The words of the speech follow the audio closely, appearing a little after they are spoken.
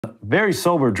Very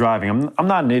sober driving. I'm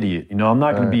not an idiot, you know. I'm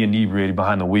not going to be inebriated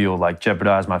behind the wheel, like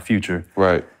jeopardize my future.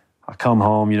 Right. I come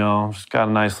home, you know, just got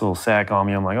a nice little sack on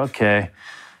me. I'm like, okay,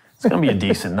 it's going to be a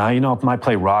decent night. You know, I might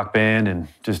play rock band and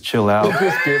just chill out.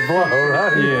 Just get blow,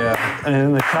 right? Yeah.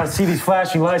 And then I see these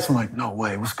flashing lights. I'm like, no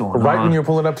way, what's going on? Right when you're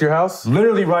pulling up to your house?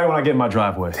 Literally right when I get in my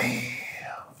driveway. Damn.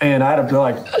 And I had to be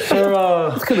like, sir,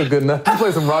 This could have good enough. You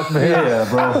play some rock band. yeah,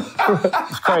 bro.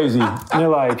 It's crazy. And they're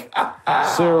like,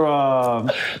 sir,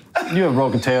 you have a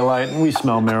broken taillight and we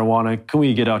smell marijuana. Can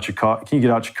we get out your car? Can you get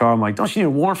out your car? I'm like, don't you need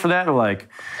a warrant for that? They're like,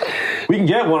 we can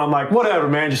get one. I'm like, whatever,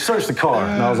 man, just search the car.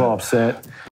 And I was all upset.